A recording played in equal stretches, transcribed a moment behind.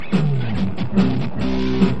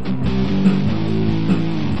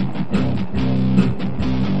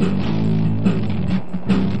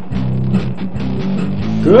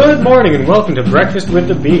Good morning and welcome to Breakfast with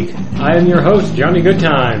the Beak. I am your host, Johnny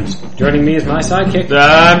Goodtimes. Joining me is my sidekick.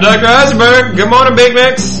 I'm Dr. Eisenberg. Good morning, Big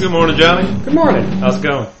Mix. Good morning, Johnny. Good morning. How's it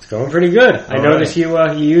going? It's going pretty good. I noticed you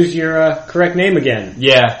used your correct name again.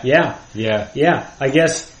 Yeah. Yeah. I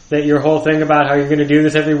guess that your whole thing about how you're going to do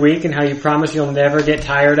this every week and how you promise you'll never get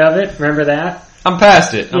tired of it. Remember that? I'm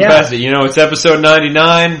past it. You know, it's episode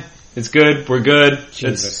 99. It's good. We're good.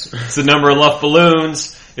 Jesus. It's the number of Luft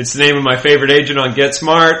Balloons. It's the name of my favorite agent on Get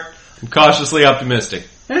Smart. I'm cautiously optimistic.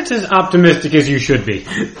 That's as optimistic as you should be.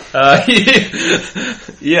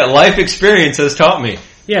 Yeah, life experience has taught me.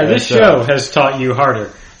 Yeah, this show has taught you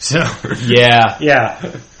harder. So Yeah.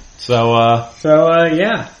 yeah. So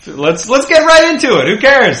Yeah. let's get right into it. Who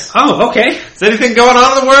cares? Oh, okay. Is anything going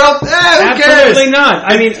on in the world? Who cares? Absolutely not.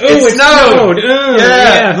 I mean, it snowed.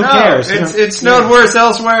 Who cares? It snowed worse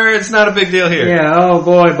elsewhere. It's not a big deal here. Yeah, oh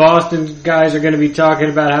boy, Boston guys are going to be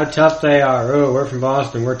talking about how tough they are. Oh, we're from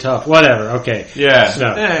Boston, we're tough. Whatever, okay. Yeah.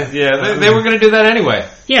 Snow. They were going to do that anyway.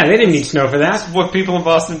 Yeah, they didn't need snow for that. That's what people in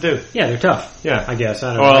Boston do. Yeah, they're tough. Yeah. I guess.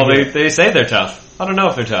 I don't Well, know. they say they're tough. I don't know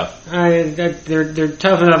if they're tough. They're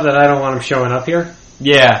tough enough that I don't want them showing up here.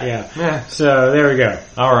 Yeah. So, there we go.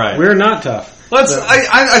 All right. We're not tough.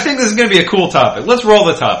 I think this is going to be a cool topic. Let's roll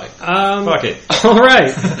the topic. Fuck it. All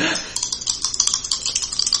right.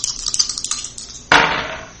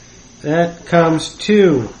 That comes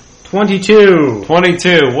to 22.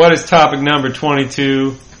 22. What is topic number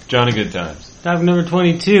 22? Johnny Goodtimes. Topic number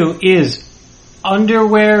 22 is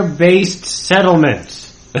underwear-based settlements.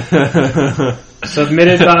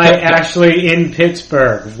 Submitted by Ashley in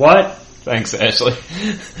Pittsburgh. What? Thanks, Ashley.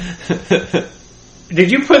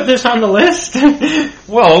 Did you put this on the list?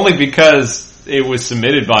 Well, only because it was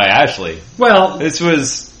submitted by Ashley. Well, This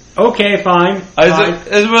was... okay, fine.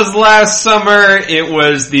 It was last summer. It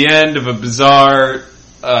was the end of a bizarre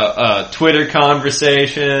Twitter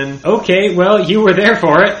conversation. Okay, well, you were there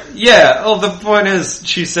for it. Yeah, well, the point is,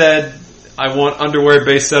 she said, I want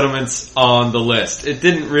underwear-based settlements on the list. It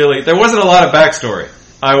didn't really... There wasn't a lot of backstory.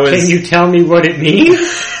 Can you tell me what it means?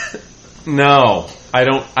 No, I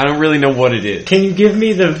don't really know what it is. Can you give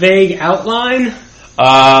me the vague outline?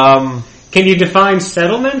 Can you define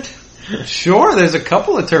settlement? Sure, there's a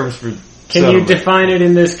couple of terms for Can settlement. you define it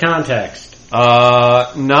in this context?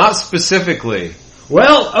 Not specifically.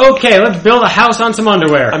 Well, okay, let's build a house on some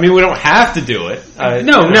underwear. I mean, we don't have to do it.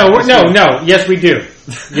 No. Yes, we do.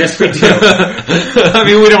 Yes, we do. I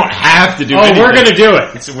mean, we don't have to do it. We're going to do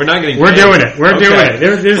it. We're not going to. We're doing it. We're doing it.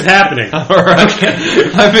 This is happening. All right.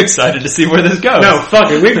 Okay. I'm excited to see where this goes. No, fuck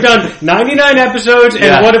it. We've done 99 episodes,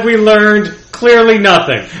 and what have we learned? Clearly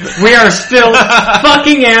nothing. We are still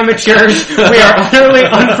fucking amateurs. We are utterly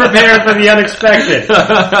unprepared for the unexpected.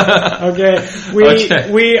 Okay?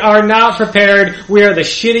 We are not prepared. We are the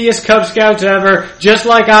shittiest Cub Scouts ever, just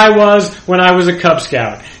like I was when I was a Cub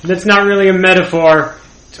Scout. That's not really a metaphor.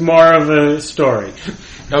 It's more of a story.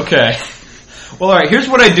 Okay. Well, alright, here's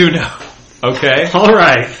what I do know. Okay?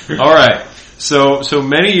 Alright. So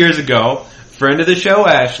many years ago, friend of the show,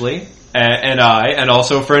 Ashley, and I, and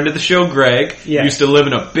also a friend of the show, Greg, used to live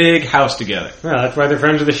in a big house together. Well, that's why they're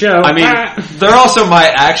friends of the show. I mean, they're also my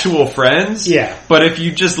actual friends. Yeah. But if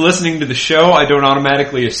you're just listening to the show, I don't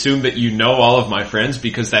automatically assume that you know all of my friends,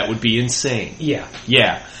 because that would be insane. Yeah.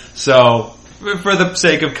 Yeah. So, for the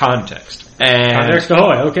sake of context. Context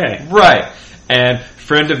ahoy, okay. Right. And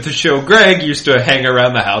friend of the show, Greg, used to hang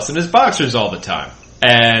around the house in his boxers all the time.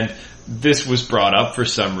 And this was brought up for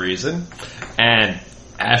some reason. And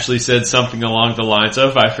Ashley said something along the lines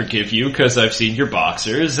of, I forgive you because I've seen your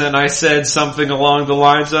boxers. And I said something along the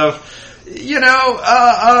lines of,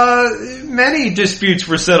 many disputes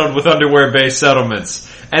were settled with underwear-based settlements.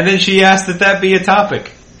 And then she asked that be a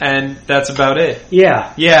topic. And that's about it.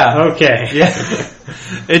 Yeah. Yeah. Okay. Yeah.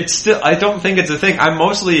 I don't think it's a thing. I'm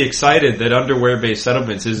mostly excited that underwear-based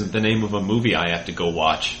settlements isn't the name of a movie I have to go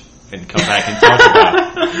watch and come back and talk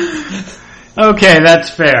about. Okay, that's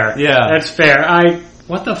fair. Yeah. That's fair.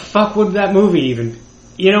 What the fuck would that movie even...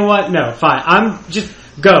 You know what? No, fine. I'm just...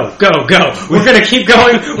 Go. We're gonna keep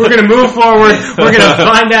going. We're gonna move forward. We're gonna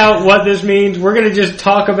find out what this means. We're gonna just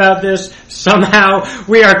talk about this somehow.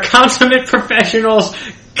 We are consummate professionals.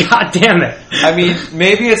 God damn it. I mean,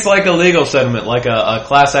 maybe it's like a legal settlement, like a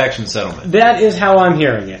class action settlement. That is how I'm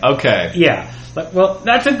hearing it. Okay. Yeah. But, well,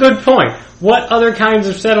 that's a good point. What other kinds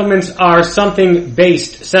of settlements are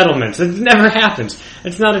something-based settlements? It never happens.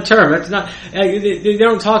 It's not a term. It's not. They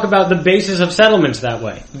don't talk about the basis of settlements that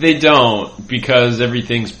way. They don't, because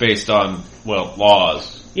everything's based on,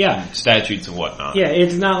 laws. Yeah. Statutes and whatnot. Yeah,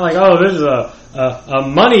 it's not like, this is a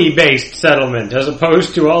money-based settlement, as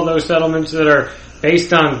opposed to all those settlements that are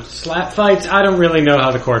Based on slap fights, I don't really know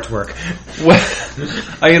how the courts work. Well,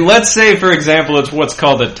 I mean, let's say, for example, it's what's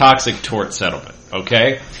called a toxic tort settlement,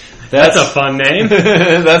 okay? That's a fun name.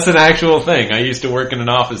 That's an actual thing. I used to work in an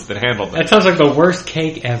office that handled that. That sounds like the worst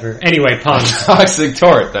cake ever. Anyway, puns. Toxic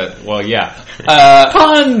tort. Yeah.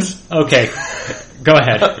 Puns! Okay. Go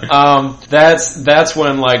ahead. That's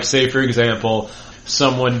when, like, say, for example,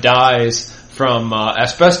 someone dies from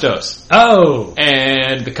asbestos. Oh!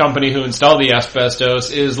 And the company who installed the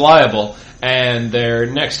asbestos is liable, and their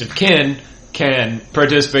next of kin can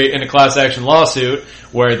participate in a class action lawsuit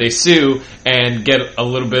where they sue and get a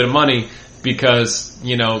little bit of money because,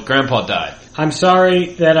 grandpa died. I'm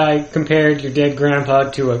sorry that I compared your dead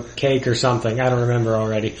grandpa to a cake or something. I don't remember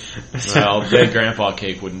already. Well, dead grandpa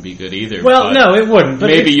cake wouldn't be good either. Well, no, it wouldn't. But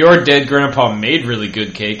maybe your dead grandpa made really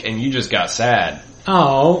good cake and you just got sad.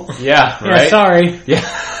 Oh. Yeah, right? Yeah, sorry.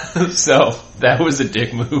 Yeah. So, that was a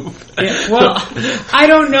dick move. Yeah, well, I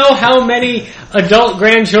don't know how many adult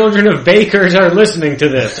grandchildren of bakers are listening to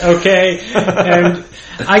this, okay? And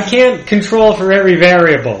I can't control for every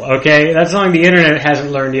variable, okay? That's something the internet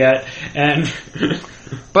hasn't learned yet. And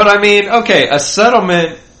but I mean, okay, a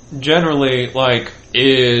settlement generally,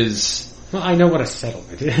 is... Well, I know what a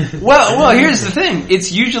settlement is. Well, here's the thing.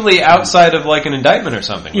 It's usually outside of, an indictment or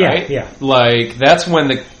something, right? Yeah.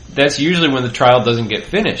 That's usually when the trial doesn't get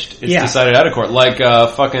finished. It's Yeah. decided out of court.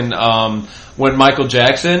 When Michael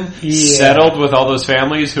Jackson settled with all those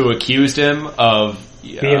families who accused him of...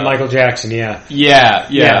 Being Michael Jackson, yeah.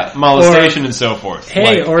 Yeah. Molestation and so forth.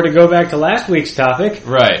 Hey, or to go back to last week's topic.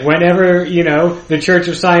 Right. Whenever, the Church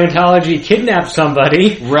of Scientology kidnaps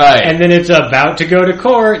somebody. Right. And then it's about to go to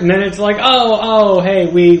court, and then it's like, hey,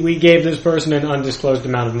 we gave this person an undisclosed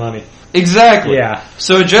amount of money. Exactly. Yeah.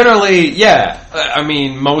 So generally, I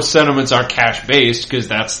mean, most settlements are cash-based because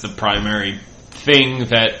that's the primary thing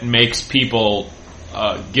that makes people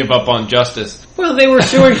give up on justice. Well, they were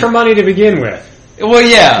suing for money to begin with. Well,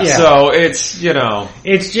 yeah, so it's,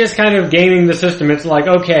 It's just kind of gaming the system. It's like,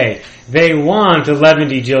 okay, they want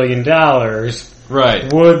 $11 jillion.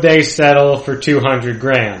 Right. Would they settle for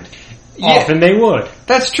 $200,000? Yeah. Often they would.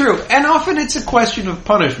 That's true. And often it's a question of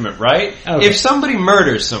punishment, right? Okay. If somebody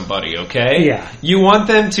murders somebody, okay? Yeah. You want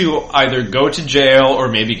them to either go to jail or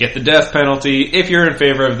maybe get the death penalty, if you're in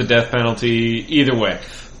favor of the death penalty, either way.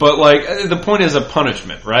 But, the point is a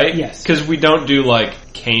punishment, right? Yes. Because we don't do,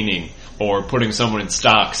 caning or putting someone in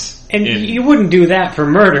stocks. And you wouldn't do that for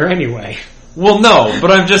murder anyway. Well, no,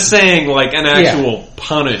 but I'm just saying, an actual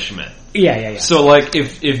punishment. Yeah. So,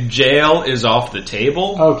 if jail is off the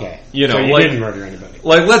table... Okay. So you didn't murder anybody.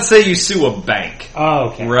 Let's say you sue a bank. Oh,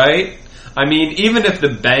 okay. Right? I mean, even if the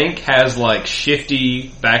bank has,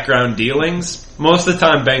 shifty background dealings, most of the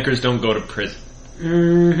time bankers don't go to prison.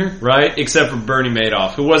 Mm-hmm. Right? Except for Bernie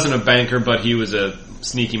Madoff, who wasn't a banker, but he was a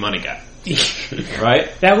sneaky money guy.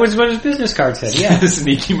 Right? That was what his business card said, yeah.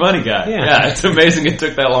 Sneaky money guy. Yeah, it's amazing it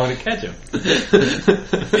took that long to catch him.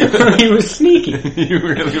 He was sneaky. He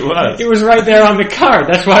really was. It was right there on the card.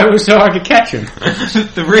 That's why it was so hard to catch him.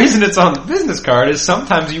 The reason it's on the business card is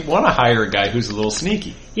sometimes you want to hire a guy who's a little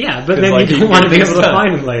sneaky. Yeah, but then you don't want to be able to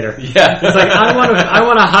find him later. Yeah. It's like, I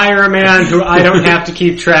want to hire a man who I don't have to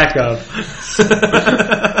keep track of.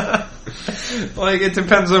 It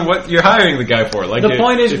depends on what you're hiring the guy for. The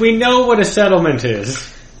point is, we know what a settlement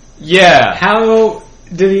is. Yeah. How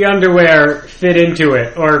do the underwear fit into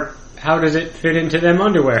it? Or how does it fit into them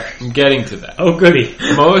underwear? I'm getting to that. Oh, goody.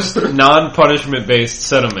 Most non-punishment based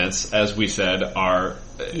settlements, as we said, are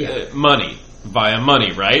money. Via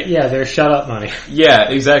money, right? Yeah, they're shut up money. Yeah,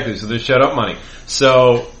 exactly. So they're shut up money.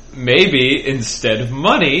 So maybe instead of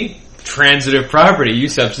money, transitive property, you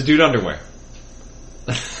substitute underwear.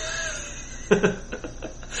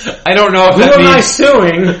 I don't know if Who am I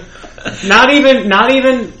suing? Not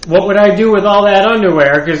even what would I do with all that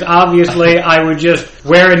underwear, because obviously I would just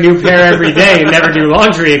wear a new pair every day and never do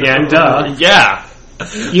laundry again, duh. Yeah.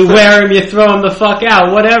 You wear them, you throw them the fuck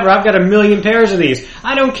out, whatever. I've got 1 million pairs of these.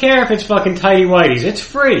 I don't care if it's fucking tighty whities. It's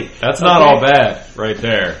free. That's not all bad right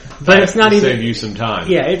there. But it's not even... save you some time.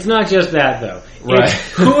 Yeah, it's not just that, though. Right. It's,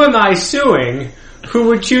 who am I suing who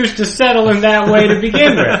would choose to settle in that way to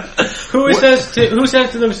begin with? Who says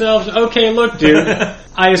to themselves, okay, look, dude,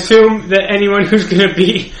 I assume that anyone who's going to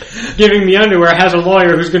be giving me underwear has a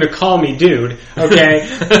lawyer who's going to call me dude, okay?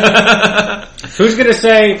 Who's going to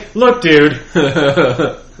say, look, dude,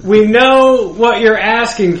 we know what you're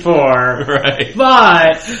asking for, right.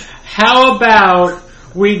 But how about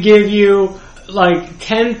we give you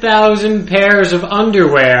 10,000 pairs of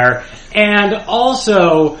underwear, and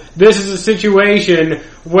also this is a situation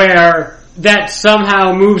where that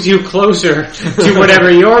somehow moves you closer to whatever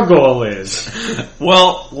your goal is.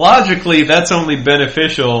 Well, logically, that's only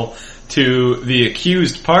beneficial to the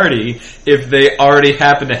accused party if they already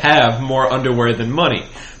happen to have more underwear than money.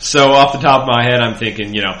 So off the top of my head, I'm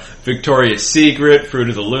thinking, Victoria's Secret, Fruit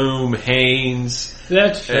of the Loom, Hanes,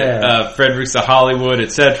 That's fair. Fredericks of Hollywood,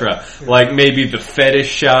 etc. Like maybe the Fetish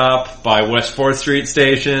Shop by West 4th Street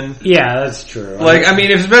Station. Yeah, that's true. Like, I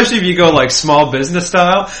mean, especially if you go like small business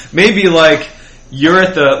style, maybe like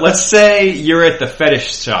let's say you're at the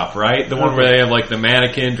fetish shop, right? The one where they have like the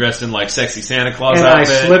mannequin dressed in like sexy Santa Claus outfit.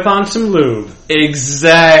 I slip on some lube.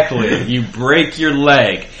 Exactly. You break your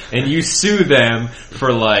leg and you sue them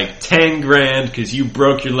for like 10 grand because you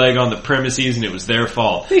broke your leg on the premises and it was their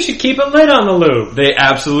fault. They should keep a lid on the lube. They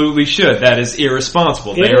absolutely should. That is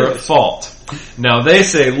irresponsible. They are at fault. Now they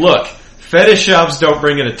say, look, fetish shops don't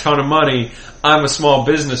bring in a ton of money. I'm a small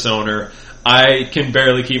business owner. I can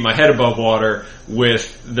barely keep my head above water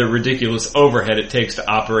with the ridiculous overhead it takes to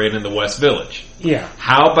operate in the West Village. Yeah.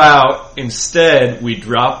 How about instead we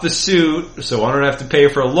drop the suit so I don't have to pay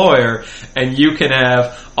for a lawyer and you can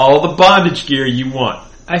have all the bondage gear you want?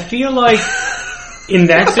 I feel like in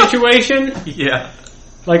that situation, Yeah.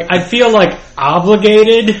 like I feel like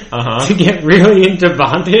obligated to get really into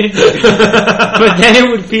bondage, but then it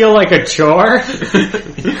would feel like a chore.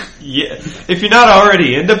 Yeah. If you're not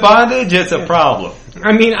already into bondage, it's a problem.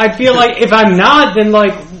 I mean, I feel like if I'm not, then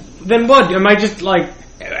what? Am I just like,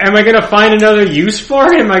 am I going to find another use for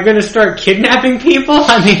it? Am I going to start kidnapping people?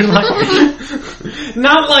 I mean, like,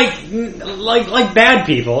 not like bad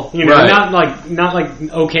people, Right. not like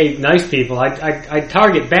okay, nice people. I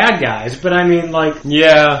target bad guys, but I mean, like,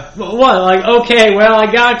 Yeah. what? Like, okay, well,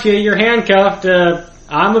 I got you. You're handcuffed.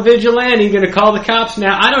 I'm a vigilante. Going to call the cops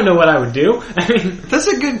now. I don't know what I would do. I mean, That's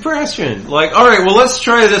a good question. Like, alright, well let's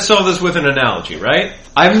try to solve this with an analogy, right?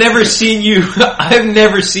 I've never seen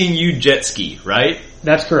you jet ski, right?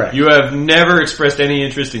 that's correct. You have never expressed any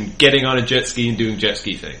interest in getting on a jet ski and doing jet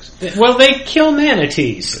ski things. Well, they kill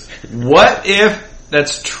manatees. What if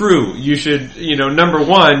that's true? You should, number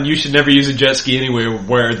one, you should never use a jet ski anywhere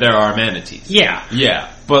where there are manatees. Yeah.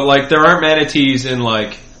 Yeah. But like, there aren't manatees in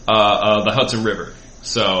like, the Hudson River.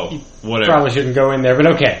 So, whatever. Probably shouldn't go in there,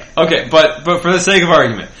 but okay. Okay, but for the sake of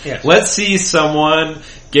argument, Yes. let's see someone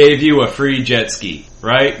gave you a free jet ski,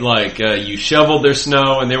 right? Like, you shoveled their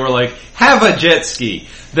snow and they were like, have a jet ski.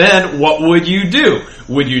 Then what would you do?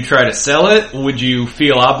 Would you try to sell it? Would you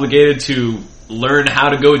feel obligated to learn how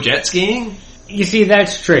to go jet skiing? You see,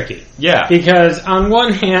 that's tricky. Yeah. Because on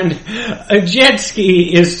one hand, a jet ski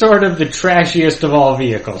is sort of the trashiest of all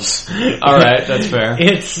vehicles. Alright, that's fair.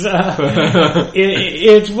 It's,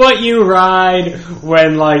 it's what you ride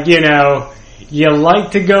when, like, you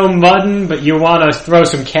like to go mudding, but you want to throw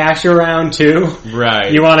some cash around too.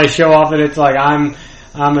 Right. You want to show off that it's like, I'm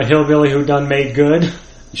a hillbilly who done made good.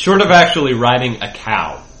 Short of actually riding a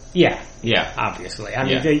cow. Yeah. Yeah. Obviously. I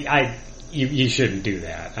mean, you shouldn't do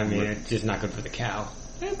that. I mean, it's just not good for the cow.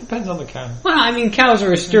 It depends on the cow. Well, I mean, cows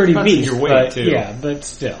are a sturdy Depends on beast. your weight, but, too. Yeah, but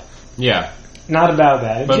still. Yeah. Not about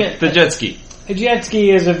that. But the jet ski. A jet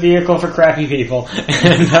ski is a vehicle for crappy people.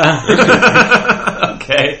 And,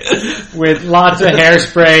 Okay. with lots of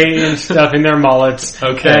hairspray and stuff in their mullets.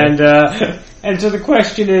 Okay. And so the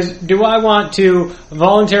question is, do I want to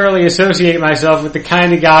voluntarily associate myself with the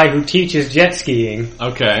kind of guy who teaches jet skiing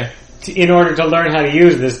Okay. in order to learn how to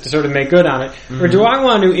use this to sort of make good on it? Or do I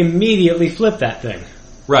want to immediately flip that thing?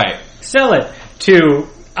 Right. Sell it to,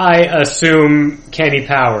 I assume, Kenny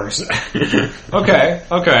Powers. Okay.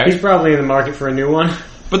 He's probably in the market for a new one.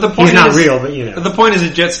 But the point He's not is, real, but But the point is, a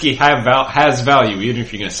jet ski has value, even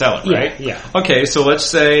if you're going to sell it, right? Yeah. Okay, so let's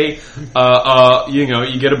say,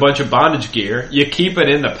 you get a bunch of bondage gear, you keep it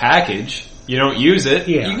in the package, you don't use it,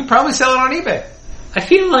 Yeah. you can probably sell it on eBay. I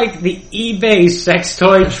feel like the eBay sex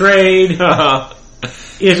toy trade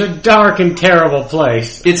is a dark and terrible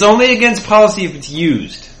place. It's only against policy if it's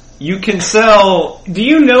used. You can sell... Do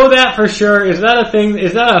you know that for sure? Is that a thing?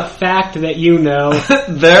 Is that a fact that you know?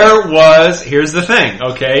 Here's the thing,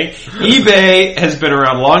 okay? eBay has been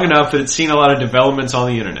around long enough that it's seen a lot of developments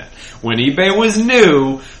on the internet. When eBay was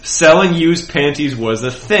new, selling used panties was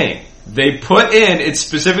a thing. They put it's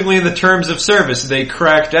specifically in the terms of service, they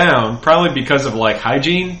cracked down, probably because of like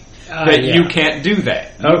hygiene, that you can't do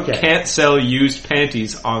that. You can't sell used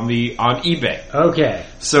panties on eBay. Okay.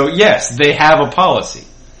 So yes, they have a policy.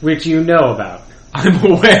 Which you know about. I'm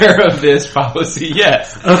aware of this policy,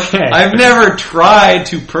 yes. Okay. I've never tried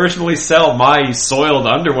to personally sell my soiled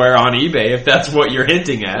underwear on eBay, if that's what you're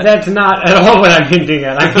hinting at. That's not at all what I'm hinting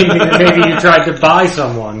at. I'm hinting that maybe you tried to buy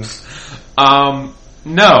someone's.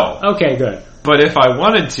 No. Okay, good. but if I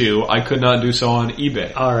wanted to, I could not do so on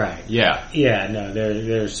eBay. All right. Yeah. Yeah, no,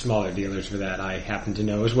 there's smaller dealers for that. I happen to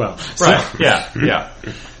know as well. Right. Yeah.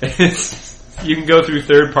 You can go through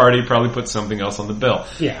third party, probably put something else on the bill.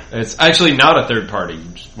 Yeah. It's actually not a third party. You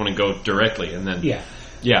just want to go directly and then... Yeah.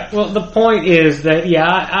 Yeah. Well, the point is that,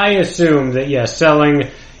 I assume that,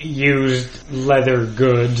 selling used leather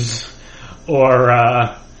goods or,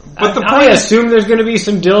 but the I assume there's going to be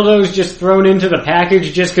some dildos just thrown into the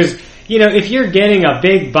package just because, if you're getting a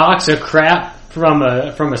big box of crap from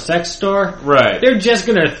a sex store, right, they're just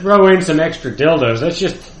going to throw in some extra dildos.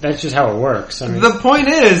 That's just how it works. I mean, the point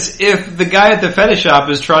is, if the guy at the fetish shop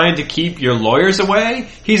is trying to keep your lawyers away,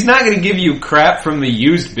 he's not going to give you crap from the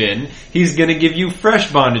used bin. He's going to give you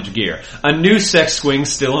fresh bondage gear. A new sex swing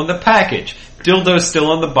still in the package. Dildo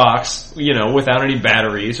still in the box, without any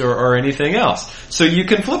batteries or anything else. So you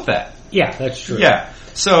can flip that. Yeah, that's true. Yeah.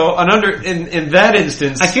 So in that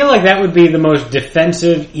instance, I feel like that would be the most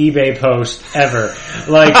defensive eBay post ever.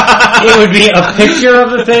 Like, it would be a picture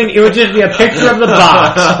of the thing. It would just be a picture of the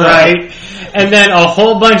box, right? And then a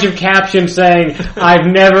whole bunch of captions saying, I've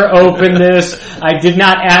never opened this. I did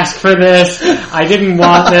not ask for this. I didn't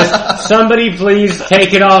want this. Somebody please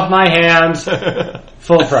take it off my hands.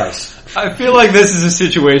 Full price. I feel like this is a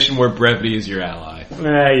situation where brevity is your ally.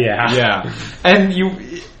 Yeah. Yeah. And you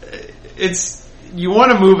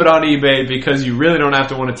want to move it on eBay because you really don't have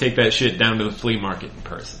to want to take that shit down to the flea market in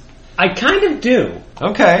person. I kind of do.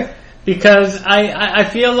 Okay. Because I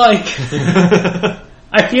feel like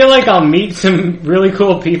I feel like I'll meet some really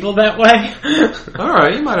cool people that way.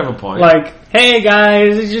 Alright, you might have a point. Like, hey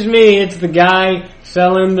guys, it's just me. It's the guy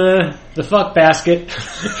selling the fuck basket.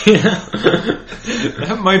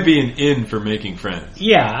 That might be an in for making friends.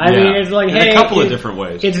 Yeah, I mean, it's like, hey, in a couple of different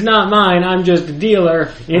ways. It's not mine. I'm just a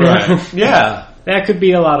dealer. Right. Yeah. That could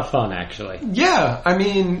be a lot of fun, actually. Yeah, I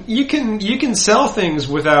mean, you can sell things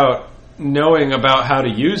without knowing about how to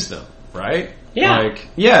use them, right? Yeah.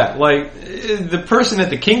 Like the person at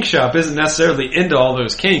the kink shop isn't necessarily into all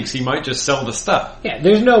those kinks. He might just sell the stuff. Yeah,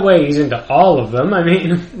 there's no way he's into all of them. I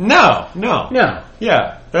mean... No.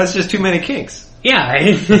 Yeah, that's just too many kinks.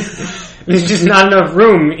 Yeah, there's just not enough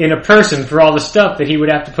room in a person for all the stuff that he would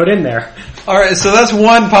have to put in there. Alright, so that's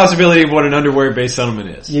one possibility of what an underwear-based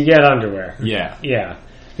settlement is. You get underwear. Yeah. Yeah.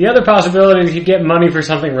 The other possibility is you get money for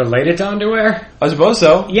something related to underwear. I suppose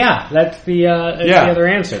so. Yeah, that's the other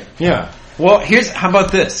answer. Yeah. Well, how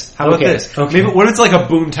about this? Okay. Maybe what if it's like a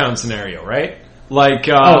Boomtown scenario, right? Like,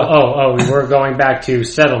 we were going back to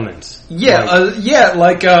settlements. Yeah,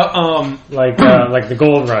 like the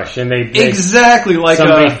gold rush, and they exactly like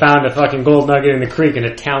somebody found a fucking gold nugget in the creek, and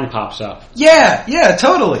a town pops up. Yeah,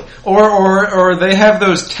 totally. Or they have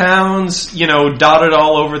those towns, dotted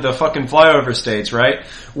all over the fucking flyover states, right?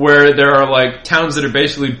 Where there are like towns that are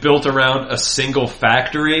basically built around a single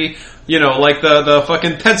factory. Like the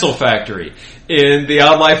fucking pencil factory in The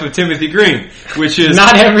Odd Life of Timothy Green, which is...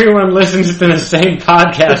 Not everyone listens to the same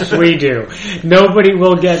podcast we do. Nobody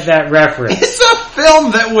will get that reference. It's a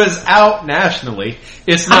film that was out nationally.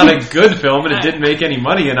 It's not a good film, and it didn't make any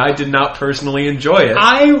money, and I did not personally enjoy it.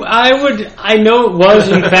 I know it was,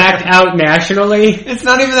 in fact, out nationally. It's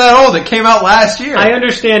not even that old. It came out last year. I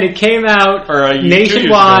understand it came out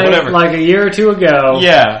nationwide, 2 years ago, like a year or two ago.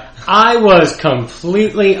 Yeah. I was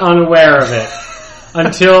completely unaware of it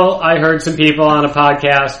until I heard some people on a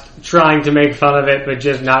podcast trying to make fun of it, but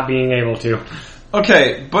just not being able to.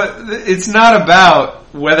 Okay, but it's not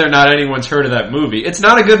about whether or not anyone's heard of that movie. It's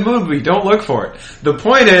not a good movie. Don't look for it. The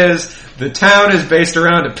point is, the town is based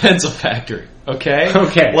around a pencil factory. Okay?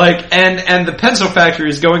 Okay. And the pencil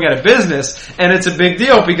factory is going out of business, and it's a big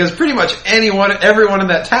deal because pretty much everyone in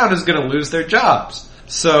that town is going to lose their jobs.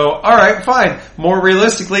 So, alright, fine. More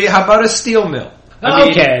realistically, how about a steel mill?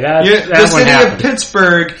 The city of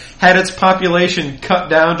Pittsburgh had its population cut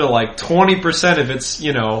down to like 20% of its,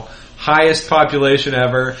 highest population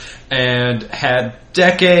ever, and had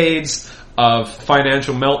decades of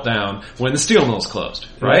financial meltdown when the steel mills closed,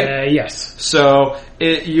 right? Yes. So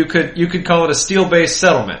you could call it a steel-based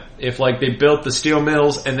settlement if like they built the steel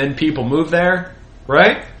mills and then people moved there.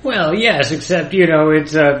 Right? Well, yes, except,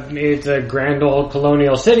 it's a grand old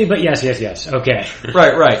colonial city, but yes, okay.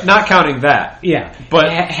 Right, not counting that. Yeah. But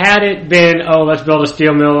had it been, let's build a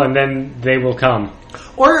steel mill and then they will come.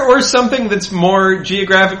 Or something that's more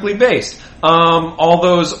geographically based. All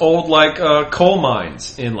those old, coal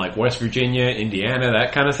mines in, West Virginia, Indiana,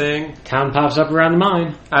 that kind of thing. Town pops up around the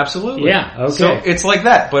mine. Absolutely. Yeah, okay. So it's like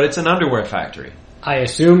that, but it's an underwear factory. I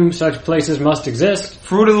assume such places must exist.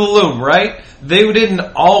 Fruit of the Loom, right? They didn't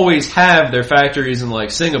always have their factories in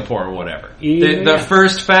like Singapore or whatever. Yeah. The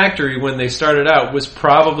first factory when they started out was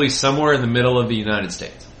probably somewhere in the middle of the United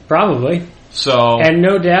States. Probably. So, And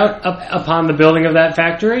no doubt, upon the building of that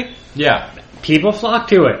factory, yeah, people flock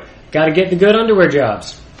to it. Got to get the good underwear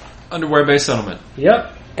jobs. underwear-based settlement.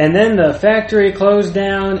 Yep. And then the factory closed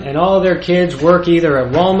down, and all of their kids work either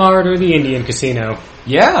at Walmart or the Indian casino.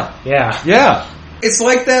 Yeah, Yeah. yeah. It's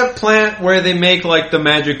like that plant where they make like the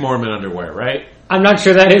Magic Mormon underwear, right? I'm not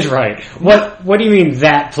sure that is right. What do you mean,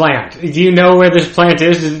 that plant? Do you know where this plant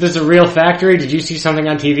is? Is this a real factory? Did you see something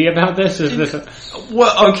on TV about this? Is this a...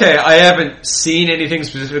 Well, okay, I haven't seen anything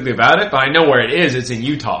specifically about it, but I know where it is. It's in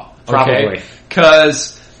Utah. Probably.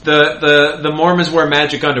 Because the Mormons wear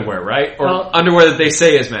magic underwear, right? Or Well, underwear that they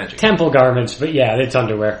say is magic. temple garments, but yeah, it's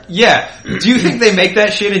underwear. Yeah. Do you think they make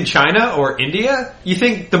that shit in China or India? You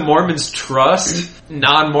think the Mormons trust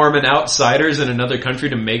non-Mormon outsiders in another country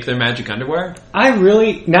to make their magic underwear? I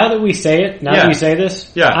really, now that we say it, now Yeah. that we say this,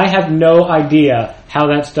 Yeah. I have no idea how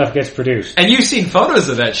that stuff gets produced. And you've seen photos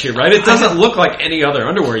of that shit, right? It doesn't look like any other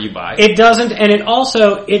underwear you buy. It doesn't, and it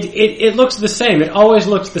also, it looks the same. It always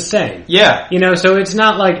looks the same. Yeah. You know, so it's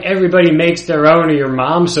not like everybody makes their own or your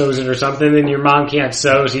mom sews it or something and your mom can't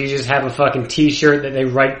sew, so you just have a fucking t-shirt that they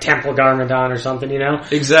write temple garment on or something, you know?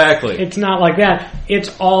 Exactly. It's not like that. It's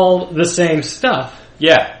all the same stuff.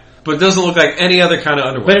 Yeah. But it doesn't look like any other kind of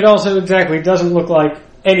underwear. But it also exactly doesn't look like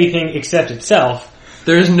anything except itself.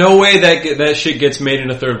 There's no way that shit gets made in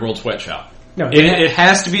a third world sweatshop. No, It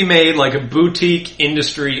has to be made like a boutique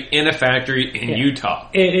industry in a factory in Utah.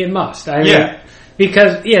 It must. I mean, Yeah.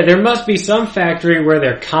 because, there must be some factory where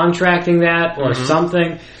they're contracting that or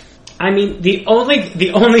something. I mean, the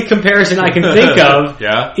only comparison I can think of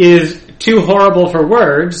Yeah. is too horrible for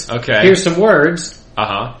words. Okay. Here's some words.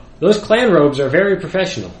 Uh-huh. Those Klan robes are very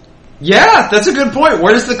professional. Yeah, that's a good point.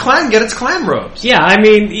 Where does the Klan get its Klan robes? Yeah, I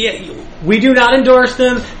mean, we do not endorse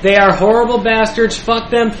them. They are horrible bastards. Fuck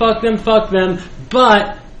them, fuck them, fuck them.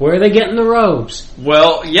 But where are they getting the robes?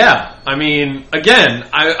 Well, yeah. I mean, again,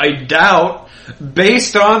 I doubt,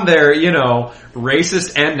 based on their,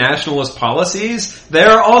 racist and nationalist policies,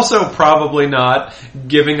 they're also probably not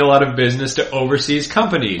giving a lot of business to overseas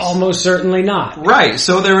companies. Almost certainly not. Right,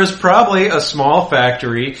 so there is probably a small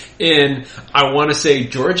factory in, I want to say,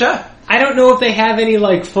 Georgia? I don't know if they have any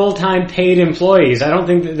full-time paid employees. I don't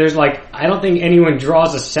think anyone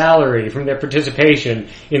draws a salary from their participation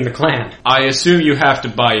in the Klan. I assume you have to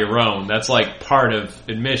buy your own. That's part of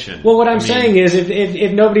admission. Well, what I'm saying is,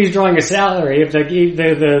 if nobody's drawing a salary, if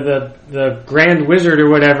the Grand Wizard or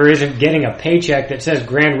whatever isn't getting a paycheck that says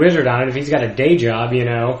Grand Wizard on it, if he's got a day job,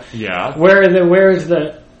 Yeah. who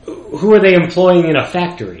are they employing in a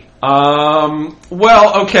factory?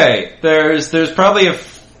 Well, okay. There's probably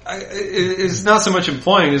it's not so much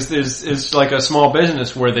employing as is like a small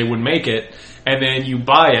business where they would make it and then you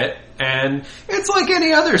buy it and it's like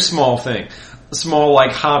any other small thing. A small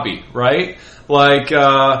hobby, right?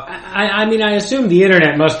 I mean, I assume the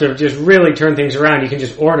internet must have just really turned things around. You can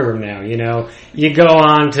just order them now, You go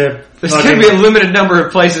on to... There's going to be a limited number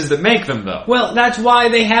of places that make them, though. Well, that's why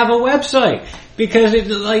they have a website. Because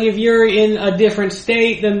if you're in a different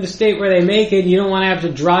state than the state where they make it, you don't want to have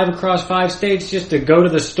to drive across 5 states just to go to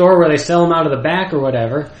the store where they sell them out of the back or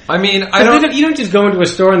whatever. I mean, you don't just go into a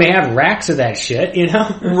store and they have racks of that shit,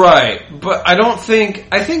 Right, but I don't think...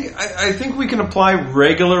 I think we can apply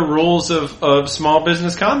regular rules of small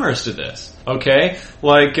business commerce to this, okay?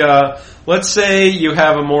 Let's say you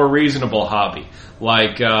have a more reasonable hobby.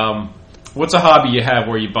 What's a hobby you have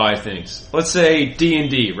where you buy things? Let's say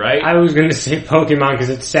D&D, right? I was going to say Pokemon because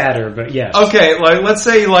it's sadder, but yes. Okay, let's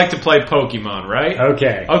say you like to play Pokemon, right?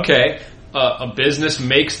 Okay. Okay, a business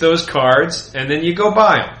makes those cards, and then you go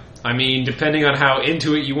buy them. I mean, depending on how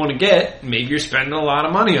into it you want to get, maybe you're spending a lot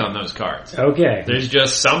of money on those cards. Okay. There's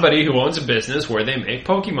just somebody who owns a business where they make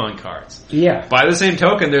Pokemon cards. Yeah. By the same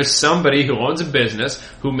token, there's somebody who owns a business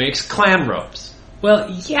who makes Klan robes.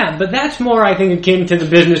 Well, yeah, but that's more, I think, akin to the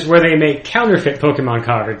business where they make counterfeit Pokemon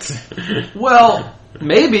cards. Well,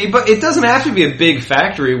 maybe, but it doesn't have to be a big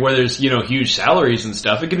factory where there's, huge salaries and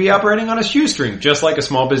stuff. It could be operating on a shoestring, just like a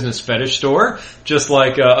small business fetish store, just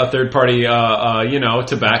like a third-party,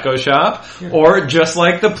 tobacco shop, or just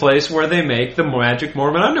like the place where they make the Magic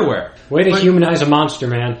Mormon underwear. Way to humanize a monster,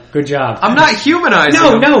 man. Good job. I'm not humanizing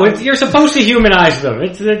them. No, you're supposed to humanize them.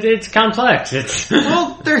 It's complex.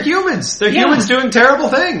 Well, they're humans. They're humans doing terrible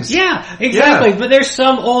things. Yeah, exactly. Yeah. But there's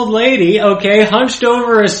some old lady, hunched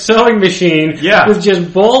over a sewing machine with with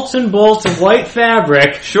just bolts and bolts of white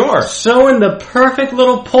fabric. Sure. Sewing the perfect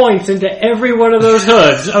little points into every one of those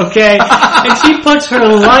hoods, okay? And she puts her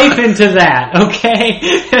life into that, okay?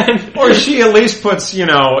 Or she at least puts, 8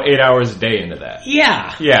 hours a day into that.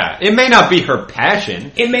 Yeah. Yeah. It may not be her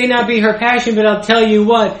passion. It may not be her passion, but I'll tell you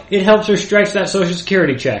what, it helps her stretch that Social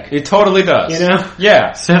Security check. It totally does.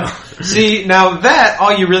 Yeah. So. See, now that,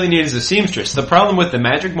 all you really need is a seamstress. The problem with the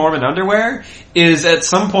Magic Mormon underwear is at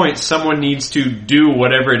some point someone needs to do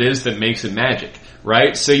whatever it is that makes it magic,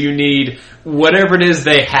 right? So you need whatever it is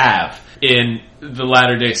they have in the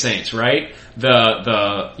Latter-day Saints, right?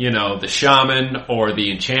 The shaman or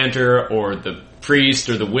the enchanter or the priest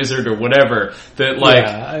or the wizard or whatever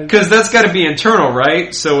that because that's got to be internal,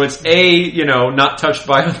 right? So it's A, not touched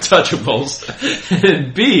by untouchables,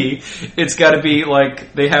 and B, it's got to be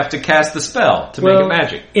they have to cast the spell to make it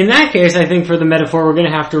magic. In that case, I think for the metaphor, we're going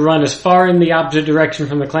to have to run as far in the opposite direction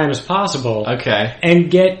from the clan as possible. Okay. And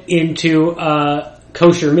get into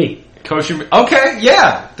kosher meat. Okay,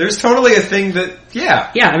 yeah. There's totally a thing that,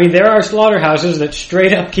 yeah. Yeah, I mean, there are slaughterhouses that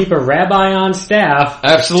straight up keep a rabbi on staff.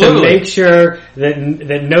 Absolutely. To make sure that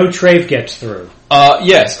no trafe gets through.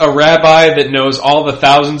 Yes, a rabbi that knows all the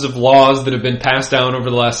thousands of laws that have been passed down over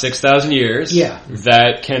the last 6,000 years. Yeah.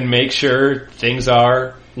 That can make sure things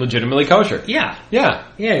are legitimately kosher. Yeah. Yeah.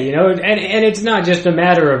 Yeah, and it's not just a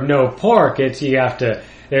matter of no pork,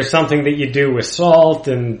 there's something that you do with salt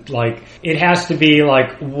and it has to be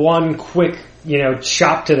one quick,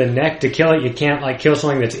 chop to the neck to kill it. You can't kill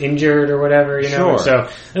something that's injured or whatever, Sure. So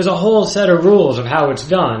there's a whole set of rules of how it's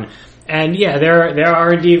done. And yeah, there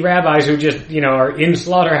are indeed rabbis who just, are in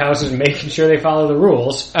slaughterhouses making sure they follow the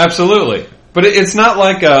rules. Absolutely. But it's not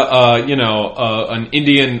like an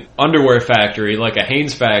Indian underwear factory, like a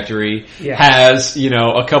Hanes factory has,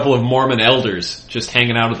 a couple of Mormon elders just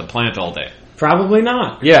hanging out at the plant all day. Probably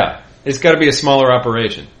not. Yeah. It's got to be a smaller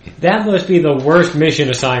operation. That must be the worst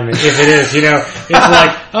mission assignment, if it is. It's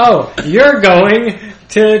you're going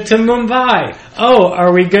to Mumbai. Oh,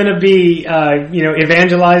 are we going to be,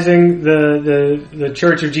 evangelizing the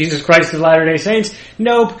Church of Jesus Christ of Latter-day Saints?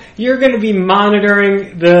 Nope. You're going to be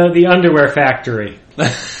monitoring the underwear factory.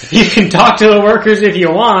 You can talk to the workers if you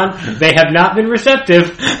want. They have not been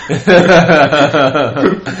receptive.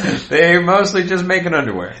 They're mostly just making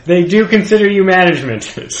underwear. They do consider you management.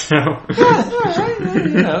 So.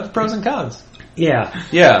 Yeah, pros and cons. Yeah.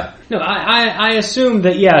 Yeah. No, I assume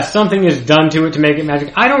that, something is done to it to make it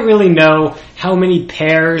magic. I don't really know how many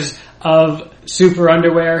pairs of super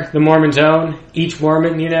underwear the Mormons own. Each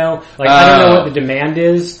Mormon, I don't know what the demand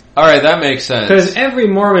is. Alright, that makes sense. Because every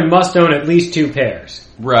Mormon must own at least 2 pairs.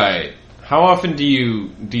 Right. How often do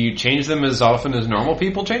you change them as often as normal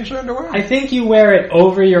people change their underwear? I think you wear it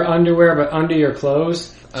over your underwear but under your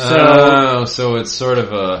clothes. So it's sort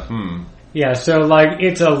of a, Yeah, so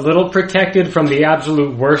it's a little protected from the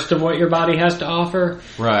absolute worst of what your body has to offer.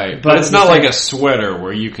 Right. But it's not like a sweater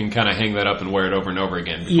where you can kind of hang that up and wear it over and over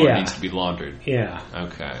again before it needs to be laundered. Yeah.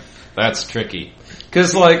 Okay. That's tricky.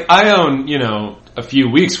 Because, I own, a few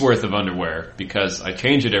weeks worth of underwear because I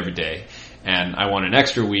change it every day and I want an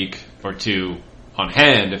extra week or 2 on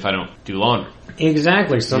hand if I don't do laundry.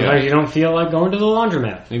 Exactly. Sometimes you don't feel like going to the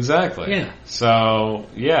laundromat. Exactly. Yeah. So,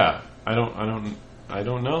 I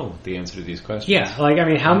don't know the answer to these questions. Yeah,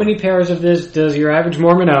 how many pairs of this does your average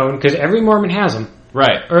Mormon own? Because every Mormon has them.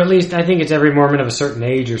 Right. Or at least I think it's every Mormon of a certain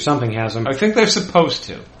age or something has them. I think they're supposed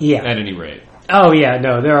to. Yeah. At any rate. Oh, yeah,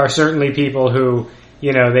 no, there are certainly people who,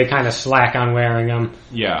 they kind of slack on wearing them.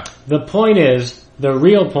 Yeah. The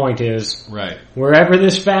real point is, right, wherever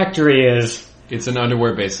this factory is, it's an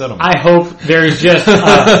underwear-based settlement. I hope there's just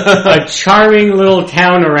a charming little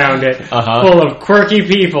town around it full of quirky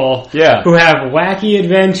people who have wacky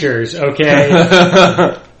adventures, okay?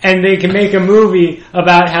 And they can make a movie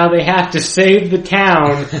about how they have to save the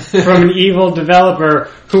town from an evil developer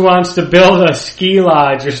who wants to build a ski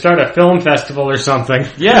lodge or start a film festival or something.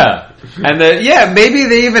 Yeah. And maybe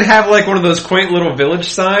they even have one of those quaint little village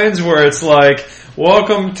signs where it's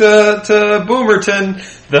welcome to Boomerton,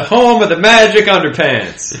 the home of the magic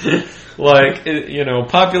underpants.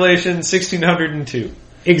 Population 1602.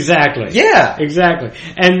 Exactly. Yeah. Exactly.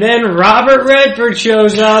 And then Robert Redford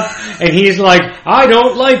shows up and he's like, I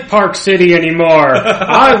don't like Park City anymore.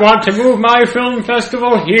 I want to move my film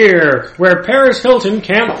festival here, where Paris Hilton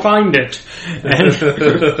can't find it.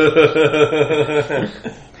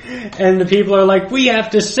 And the people are like, we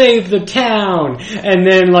have to save the town. And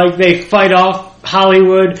then they fight off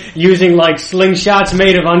Hollywood using slingshots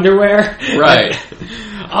made of underwear. Right.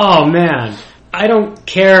 Oh man. I don't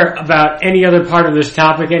care about any other part of this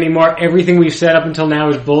topic anymore. Everything we've said up until now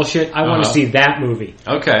is bullshit. I want to see that movie.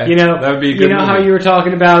 Okay. You know, that would be a good movie. How you were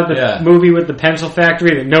talking about the movie with the pencil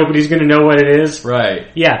factory that nobody's going to know what it is? Right.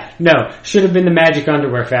 Yeah, no. Should have been the Magic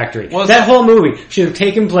Underwear Factory. That whole movie should have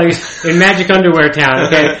taken place in Magic Underwear Town,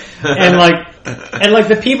 okay? And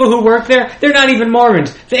the people who work there, they're not even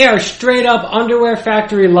Mormons. They are straight up underwear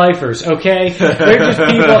factory lifers, okay? They're just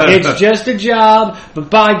people, it's just a job,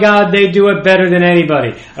 but by God, they do it better than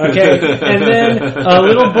anybody, okay? And then a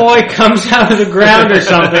little boy comes out of the ground or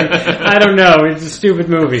something. I don't know, it's a stupid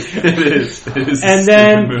movie. It is and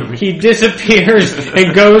then he disappears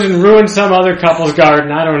and goes and ruins some other couple's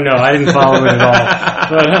garden. I don't know, I didn't follow it at all.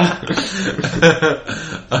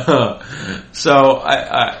 But, so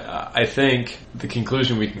I think the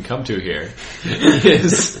conclusion we can come to here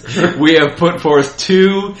is we have put forth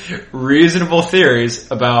two reasonable theories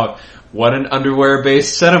about what an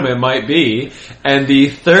underwear-based settlement might be, and the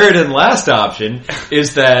third and last option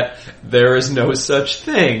is that there is no such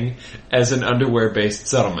thing as an underwear-based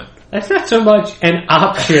settlement. That's not so much an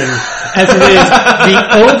option as it is the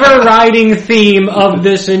overriding theme of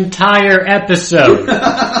this entire episode.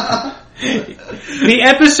 The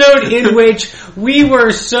episode in which we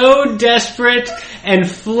were so desperate and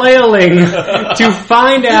flailing to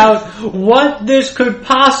find out what this could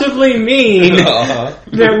possibly mean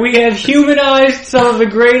that we have humanized some of the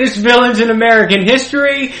greatest villains in American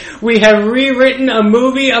history. We have rewritten a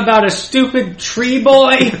movie about a stupid tree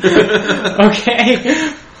boy.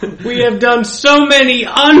 Okay? We have done so many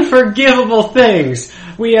unforgivable things.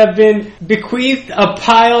 We have been bequeathed a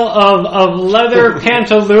pile of leather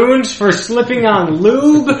pantaloons for slipping on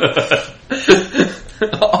lube.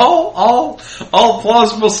 all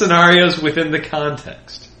plausible scenarios within the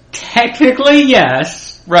context. Technically,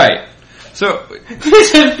 yes. Right. So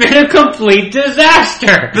this has been a complete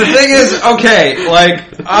disaster. The thing is, okay,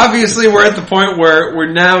 obviously we're at the point where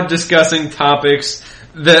we're now discussing topics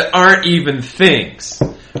that aren't even things,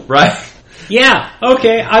 right? Yeah,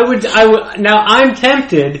 okay, I would, now I'm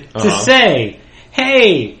tempted to say,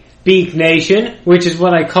 hey, Beak Nation, which is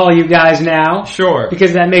what I call you guys now. Sure.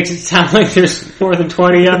 Because that makes it sound like there's more than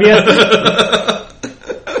 20 of you.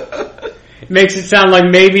 It makes it sound like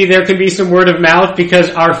maybe there can be some word of mouth because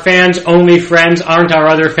our fans' only friends aren't our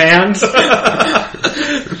other fans.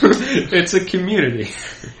 It's a community.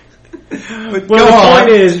 Well, the point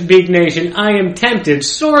is, Beak Nation, I am tempted,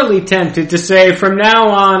 sorely tempted to say from now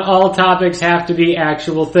on all topics have to be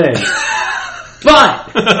actual things.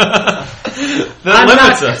 But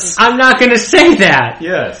I'm not going to say that.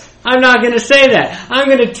 Yes. I'm not going to say that. I'm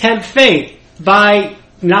going to tempt fate by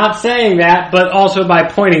not saying that, but also by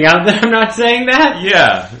pointing out that I'm not saying that.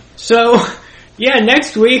 Yeah. So, yeah,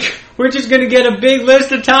 next week we're just going to get a big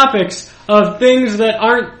list of topics of things that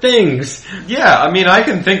aren't things. Yeah, I mean, I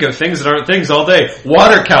can think of things that aren't things all day.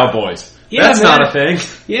 Water cowboys. Yeah, that's man. not a thing.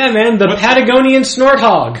 Yeah, man, the Patagonian snort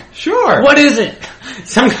hog. Sure. What is it?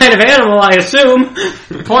 Some kind of animal, I assume.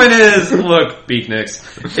 The point is, look,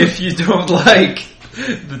 Beaknicks, if you don't like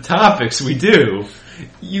the topics we do,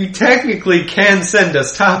 you technically can send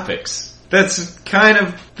us topics. That's kind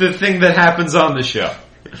of the thing that happens on the show.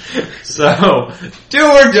 So, do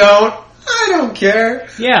or don't. I don't care.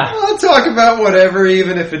 Yeah. I'll talk about whatever,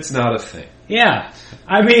 even if it's not a thing. Yeah.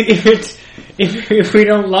 I mean, if we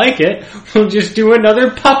don't like it, we'll just do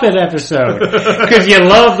another puppet episode. Because you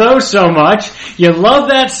love those so much. You love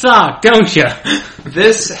that sock, don't you?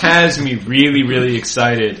 This has me really, really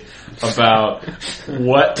excited about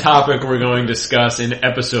what topic we're going to discuss in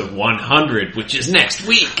episode 100, which is next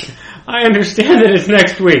week. I understand that it's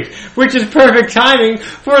next week, which is perfect timing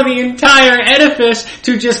for the entire edifice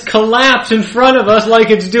to just collapse in front of us like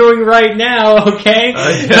it's doing right now, okay?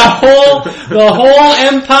 Yeah. The whole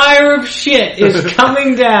empire of shit is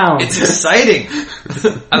coming down. It's exciting.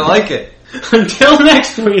 I like it. Until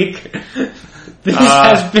next week, this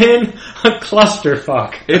has been a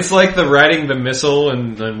clusterfuck. It's like the riding the missile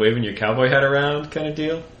and then waving your cowboy hat around kind of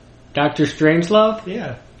deal. Dr. Strangelove?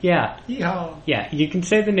 Yeah. Yeah. Yeehaw. Yeah, you can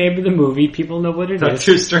say the name of the movie. People know what it is.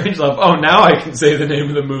 Dr. Strangelove. Oh, now I can say the name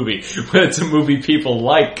of the movie. But it's a movie people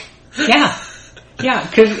like. Yeah. Yeah,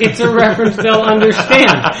 because it's a reference they'll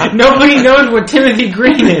understand. Nobody knows what Timothy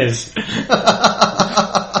Green is.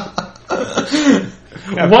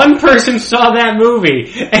 One person saw that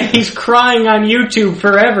movie, and he's crying on YouTube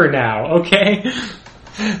forever now, okay?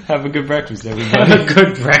 Have a good breakfast, everybody. Have a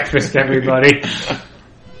good breakfast, everybody.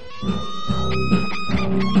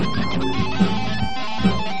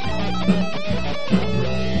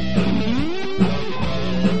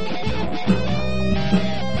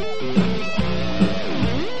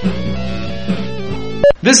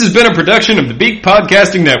 This has been a production of the Beak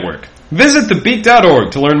Podcasting Network. Visit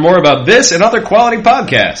thebeak.org to learn more about this and other quality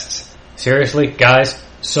podcasts. Seriously, guys,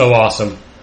 so awesome.